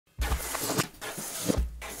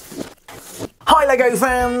Hi LEGO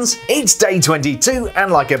fans! It's day 22 and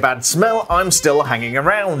like a bad smell, I'm still hanging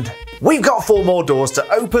around. We've got 4 more doors to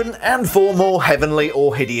open and 4 more heavenly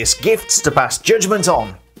or hideous gifts to pass judgment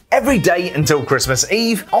on. Every day until Christmas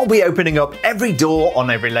Eve, I'll be opening up every door on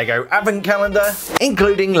every LEGO advent calendar,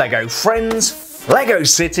 including LEGO Friends, LEGO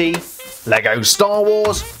City, LEGO Star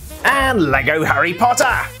Wars, and LEGO Harry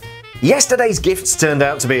Potter. Yesterday's gifts turned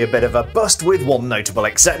out to be a bit of a bust with one notable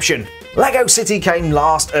exception. LEGO City came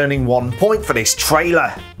last, earning 1 point for this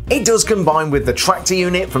trailer. It does combine with the tractor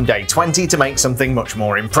unit from day 20 to make something much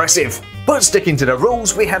more impressive. But sticking to the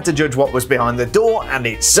rules, we had to judge what was behind the door and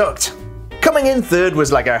it sucked. Coming in third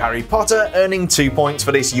was LEGO Harry Potter, earning 2 points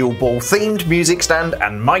for this Yule Ball themed music stand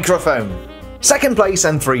and microphone. Second place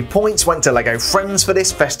and 3 points went to LEGO Friends for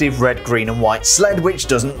this festive red, green and white sled which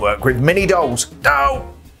doesn't work with mini dolls. No!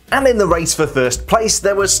 And in the race for first place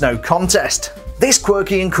there was Snow Contest. This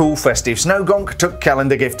quirky and cool festive snow gonk took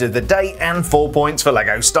calendar gift of the day and 4 points for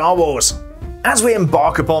LEGO Star Wars. As we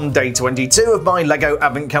embark upon day 22 of my LEGO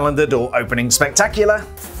Advent Calendar door opening spectacular,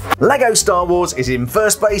 LEGO Star Wars is in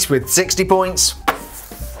first place with 60 points,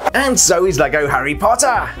 and so is LEGO Harry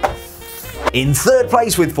Potter. In third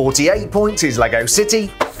place with 48 points is LEGO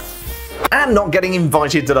City, and not getting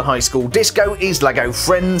invited to the high school disco is LEGO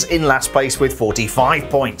Friends in last place with 45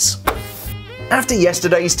 points. After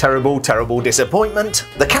yesterday's terrible disappointment,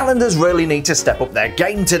 the calendars really need to step up their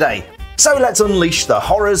game today. So let's unleash the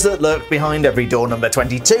horrors that lurk behind every door number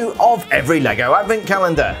 22 of every LEGO Advent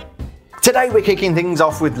Calendar. Today we're kicking things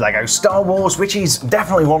off with LEGO Star Wars, which is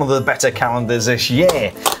definitely one of the better calendars this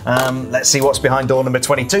year. Let's see what's behind door number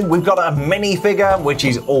 22. We've got a minifigure, which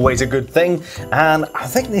is always a good thing, and I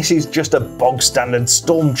think this is just a bog standard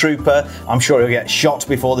Stormtrooper. I'm sure he'll get shot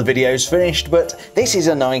before the video's finished, but this is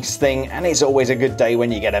a nice thing, and it's always a good day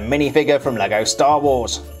when you get a minifigure from LEGO Star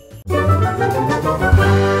Wars.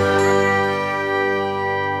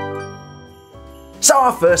 So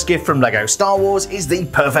our first gift from LEGO Star Wars is the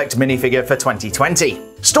perfect minifigure for 2020.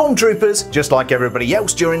 Stormtroopers, just like everybody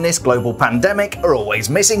else during this global pandemic, are always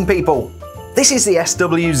missing people. This is the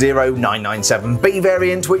SW0997B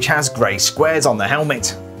variant, which has grey squares on the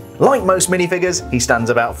helmet. Like most minifigures, he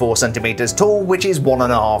stands about 4 cm tall, which is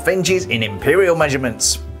 1.5 inches in Imperial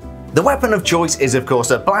measurements. The weapon of choice is of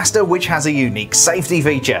course a blaster, which has a unique safety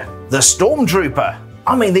feature, the Stormtrooper.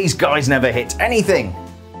 I mean, these guys never hit anything.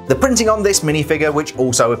 The printing on this minifigure, which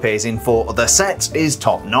also appears in 4 other sets, is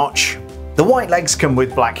top notch. The white legs come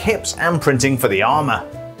with black hips and printing for the armour.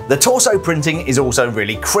 The torso printing is also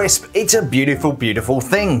really crisp, it's a beautiful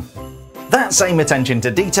thing. That same attention to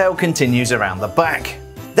detail continues around the back.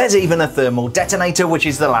 There's even a thermal detonator, which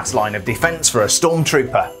is the last line of defence for a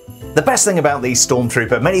Stormtrooper. The best thing about these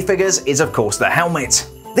Stormtrooper minifigures is of course the helmet.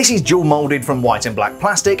 This is dual moulded from white and black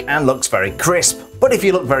plastic and looks very crisp, but if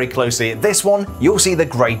you look very closely at this one, you'll see the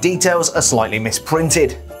grey details are slightly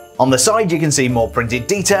misprinted. On the side you can see more printed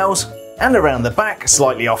details, and around the back,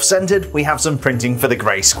 slightly off-centred, we have some printing for the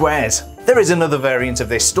grey squares. There is another variant of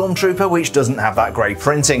this Stormtrooper which doesn't have that grey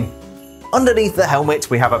printing. Underneath the helmet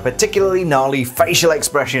we have a particularly gnarly facial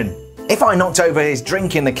expression. If I knocked over his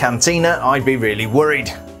drink in the cantina, I'd be really worried.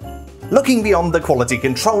 Looking beyond the quality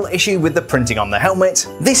control issue with the printing on the helmet,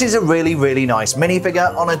 this is a really nice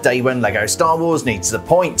minifigure on a day when LEGO Star Wars needs the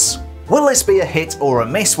points. Will this be a hit or a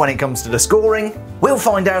miss when it comes to the scoring? We'll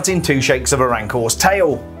find out in 2 shakes of a Rancor's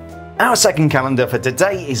tail. Our second calendar for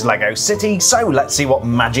today is LEGO City, so let's see what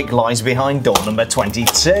magic lies behind door number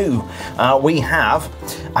 22. We have,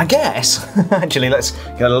 I guess, actually let's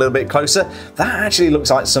get a little bit closer, that actually looks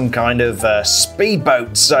like some kind of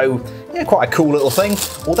speedboat, so yeah, quite a cool little thing,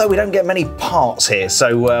 although we don't get many parts here,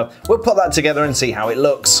 so we'll put that together and see how it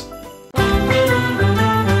looks.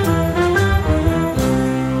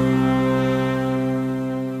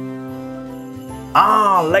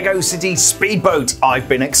 LEGO City Speedboat, I've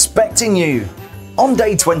been expecting you! On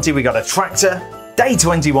day 20 we got a tractor, day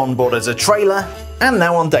 21 brought us a trailer, and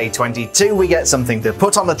now on day 22 we get something to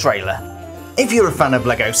put on the trailer. If you're a fan of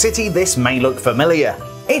LEGO City, this may look familiar.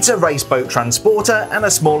 It's a raceboat transporter and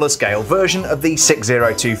a smaller scale version of the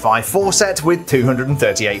 60254 set with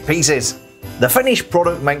 238 pieces. The finished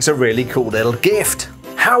product makes a really cool little gift.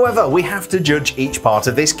 However, we have to judge each part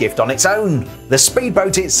of this gift on its own. The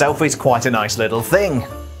speedboat itself is quite a nice little thing.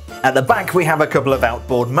 At the back we have a couple of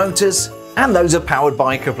outboard motors, and those are powered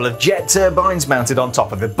by a couple of jet turbines mounted on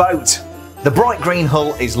top of the boat. The bright green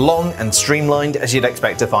hull is long and streamlined as you'd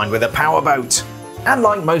expect to find with a powerboat. And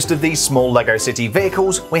like most of these small LEGO City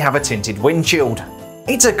vehicles, we have a tinted windshield.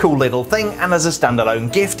 It's a cool little thing, and as a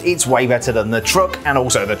standalone gift, it's way better than the truck and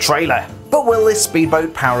also the trailer. But will this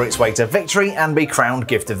speedboat power its way to victory and be crowned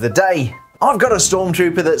gift of the day? I've got a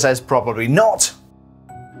Stormtrooper that says probably not.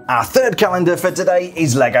 Our third calendar for today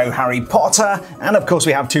is LEGO Harry Potter, and of course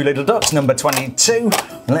we have Two Little Ducks, number 22.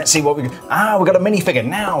 Let's see what we've got a minifigure.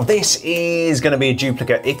 Now, this is going to be a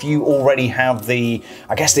duplicate. If you already have the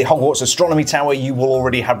Hogwarts Astronomy Tower, you will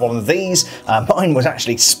already have one of these. Mine was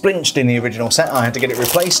actually splinched in the original set. I had to get it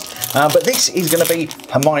replaced. But this is going to be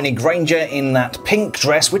Hermione Granger in that pink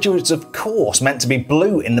dress, which was, of course, meant to be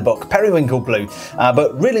blue in the book, periwinkle blue.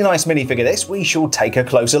 But really nice minifigure this. We shall take a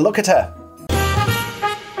closer look at her.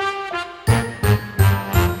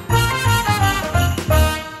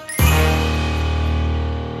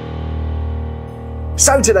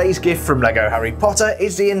 So today's gift from LEGO Harry Potter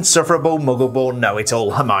is the insufferable muggle-born know-it-all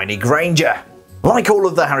Hermione Granger. Like all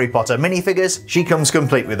of the Harry Potter minifigures, she comes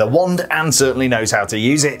complete with a wand and certainly knows how to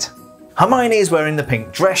use it. Hermione is wearing the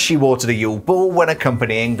pink dress she wore to the Yule Ball when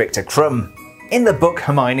accompanying Viktor Krum. In the book,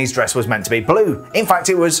 Hermione's dress was meant to be blue. In fact,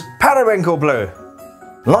 it was periwinkle blue.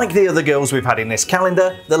 Like the other girls we've had in this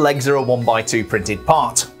calendar, the legs are a 1x2 printed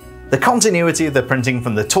part. The continuity of the printing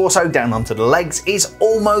from the torso down onto the legs is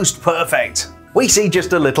almost perfect. We see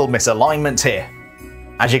just a little misalignment here.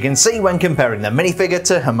 As you can see when comparing the minifigure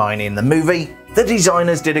to Hermione in the movie, the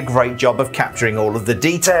designers did a great job of capturing all of the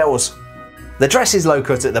details. The dress is low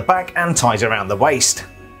cut at the back and ties around the waist.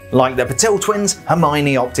 Like the Patil twins,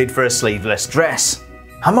 Hermione opted for a sleeveless dress.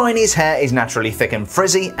 Hermione's hair is naturally thick and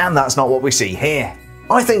frizzy, and that's not what we see here.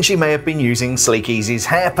 I think she may have been using Sleek Easy's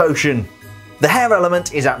hair potion. The hair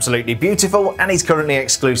element is absolutely beautiful and is currently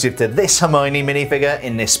exclusive to this Hermione minifigure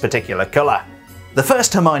in this particular colour. The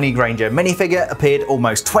first Hermione Granger minifigure appeared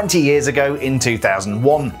almost 20 years ago in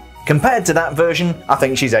 2001. Compared to that version, I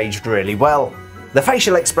think she's aged really well. The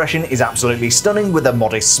facial expression is absolutely stunning with a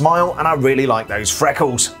modest smile, and I really like those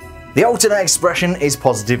freckles. The alternate expression is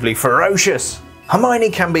positively ferocious. Hermione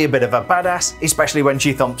can be a bit of a badass, especially when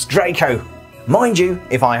she thumps Draco. Mind you,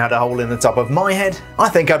 if I had a hole in the top of my head, I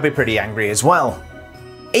think I'd be pretty angry as well.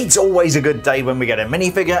 It's always a good day when we get a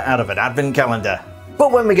minifigure out of an advent calendar.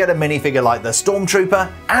 But when we get a minifigure like the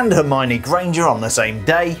Stormtrooper and Hermione Granger on the same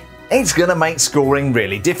day, it's gonna make scoring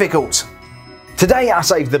really difficult. Today I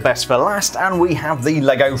saved the best for last, and we have the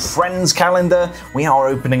LEGO Friends calendar. We are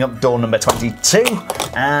opening up door number 22,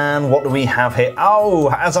 and what do we have here? Oh,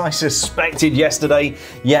 as I suspected yesterday,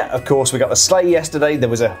 yeah, of course we got the sleigh yesterday, there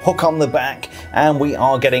was a hook on the back, and we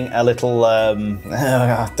are getting a little, I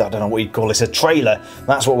don't know what you'd call this, a trailer.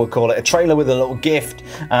 That's what we'll call it, a trailer with a little gift.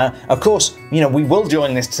 Of course, you know, we will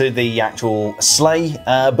join this to the actual sleigh,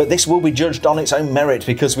 but this will be judged on its own merit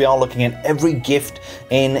because we are looking at every gift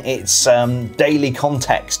in its daily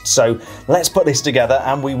context. So let's put this together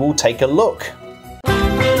and we will take a look.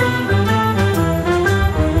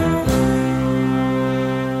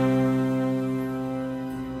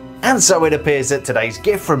 And so it appears that today's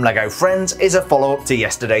gift from LEGO Friends is a follow-up to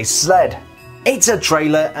yesterday's sled. It's a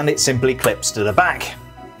trailer and it simply clips to the back.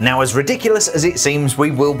 Now, as ridiculous as it seems,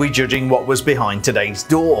 we will be judging what was behind today's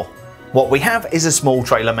door. What we have is a small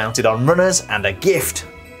trailer mounted on runners and a gift.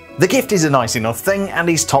 The gift is a nice enough thing and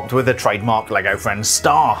is topped with a trademark LEGO Friends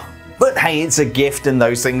star. But hey, it's a gift and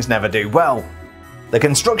those things never do well. The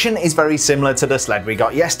construction is very similar to the sled we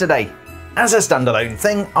got yesterday. As a standalone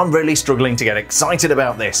thing, I'm really struggling to get excited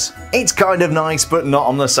about this. It's kind of nice, but not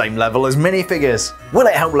on the same level as minifigures. Will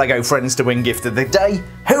it help LEGO Friends to win Gift of the Day?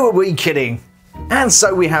 Who are we kidding? And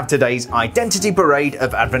so we have today's identity parade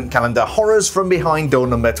of advent calendar horrors from behind door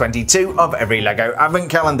number 22 of every LEGO advent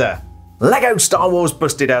calendar. LEGO Star Wars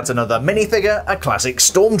busted out another minifigure, a classic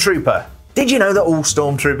Stormtrooper. Did you know that all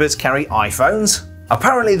Stormtroopers carry iPhones?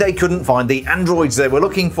 Apparently they couldn't find the androids they were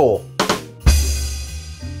looking for.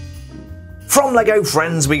 From LEGO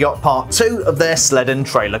Friends we got part 2 of their sled and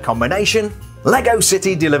trailer combination. LEGO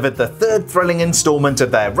City delivered the third thrilling installment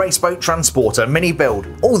of their Raceboat Transporter mini build,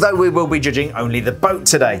 although we will be judging only the boat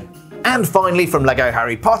today. And finally from LEGO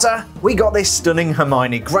Harry Potter, we got this stunning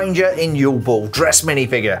Hermione Granger in Yule Ball dress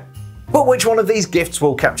minifigure. But which one of these gifts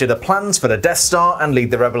will capture the plans for the Death Star and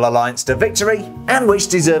lead the Rebel Alliance to victory, and which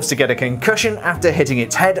deserves to get a concussion after hitting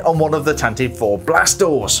its head on one of the Tantive 4 blast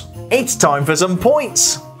doors? It's time for some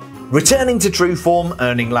points! Returning to true form,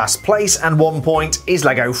 earning last place and 1 point, is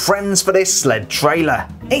LEGO Friends for this sled trailer.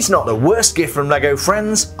 It's not the worst gift from LEGO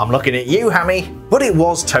Friends, I'm looking at you Hammy, but it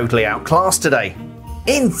was totally outclassed today.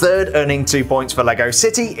 In third, earning 2 points for LEGO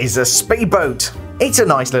City, is a speedboat. It's a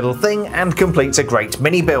nice little thing and completes a great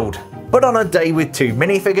mini build. But on a day with 2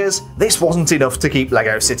 minifigures, this wasn't enough to keep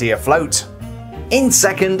LEGO City afloat. In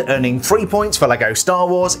second, earning 3 points for LEGO Star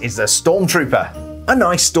Wars, is the Stormtrooper. A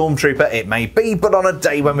nice Stormtrooper it may be, but on a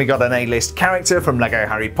day when we got an A-list character from LEGO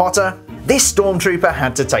Harry Potter, this Stormtrooper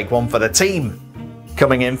had to take one for the team.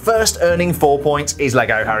 Coming in first, earning 4 points, is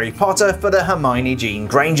LEGO Harry Potter for the Hermione Jean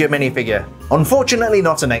Granger minifigure. Unfortunately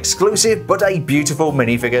not an exclusive, but a beautiful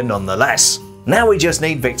minifigure nonetheless. Now we just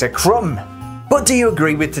need Victor Crumb. But do you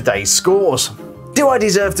agree with today's scores? Do I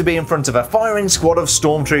deserve to be in front of a firing squad of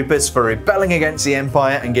stormtroopers for rebelling against the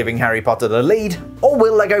Empire and giving Harry Potter the lead? Or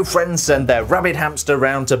will LEGO friends send their rabid hamster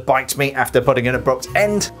round to bite me after putting an abrupt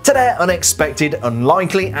end to their unexpected,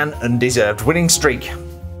 unlikely and undeserved winning streak?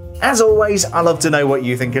 As always, I love to know what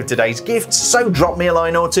you think of today's gifts, so drop me a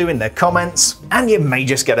line or two in the comments, and you may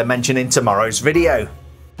just get a mention in tomorrow's video.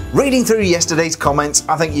 Reading through yesterday's comments,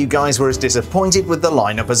 I think you guys were as disappointed with the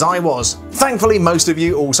lineup as I was. Thankfully, most of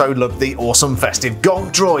you also loved the awesome festive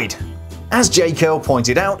Gonk Droid. As J. Curl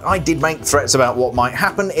pointed out, I did make threats about what might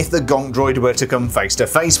happen if the Gonk Droid were to come face to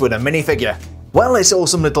face with a minifigure. Well, this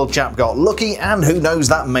awesome little chap got lucky, and who knows,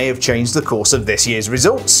 that may have changed the course of this year's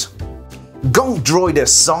results. Gonk Droid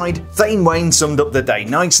aside, Thane Wayne summed up the day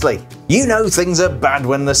nicely. You know things are bad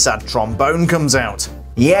when the sad trombone comes out.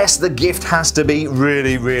 Yes, the gift has to be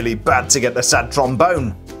really bad to get the sad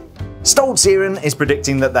trombone. Stoltz Erin is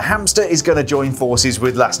predicting that the hamster is going to join forces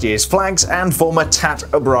with last year's flags and form a tat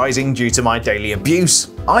uprising due to my daily abuse.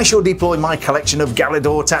 I shall deploy my collection of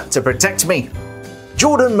Galador tat to protect me.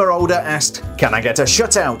 Jordan Marolda asked, can I get a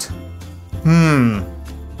shutout?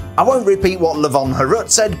 I won't repeat what Levon Harut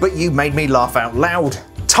said, but you made me laugh out loud.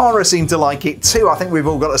 Tara seemed to like it too. I think we've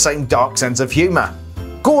all got the same dark sense of humour.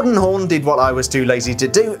 Gordon Horn did what I was too lazy to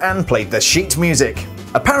do and played the sheet music.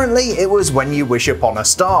 Apparently it was When You Wish Upon a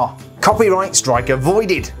Star. Copyright strike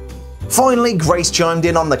avoided. Finally, Grace chimed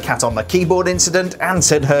in on the cat on the keyboard incident and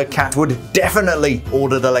said her cat would definitely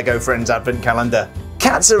order the LEGO Friends Advent Calendar.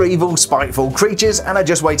 Cats are evil, spiteful creatures and are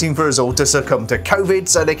just waiting for us all to succumb to COVID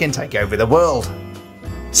so they can take over the world.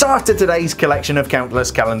 So after today's collection of countless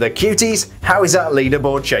calendar cuties, how is that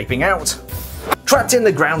leaderboard shaping out? Trapped in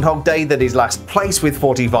the Groundhog Day that is last place with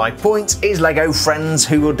 45 points is LEGO Friends,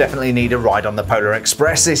 who will definitely need a ride on the Polar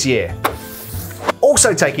Express this year.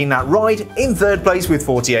 Also taking that ride, in third place with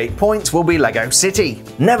 48 points will be LEGO City.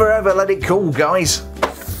 Never ever let it cool, guys.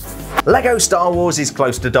 LEGO Star Wars is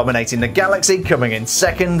close to dominating the galaxy, coming in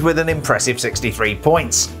second with an impressive 63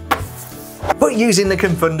 points. But using the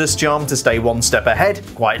Confundus charm to stay one step ahead,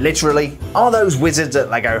 quite literally, are those wizards at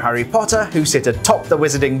LEGO Harry Potter who sit atop the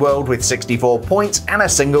wizarding world with 64 points and a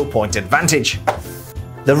single point advantage.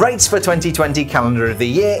 The rates for 2020 Calendar of the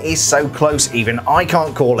Year is so close even I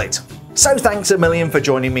can't call it. So thanks a million for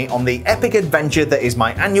joining me on the epic adventure that is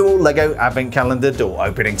my annual LEGO Advent Calendar door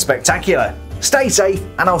opening spectacular. Stay safe,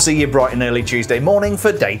 and I'll see you bright and early Tuesday morning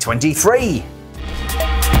for day 23.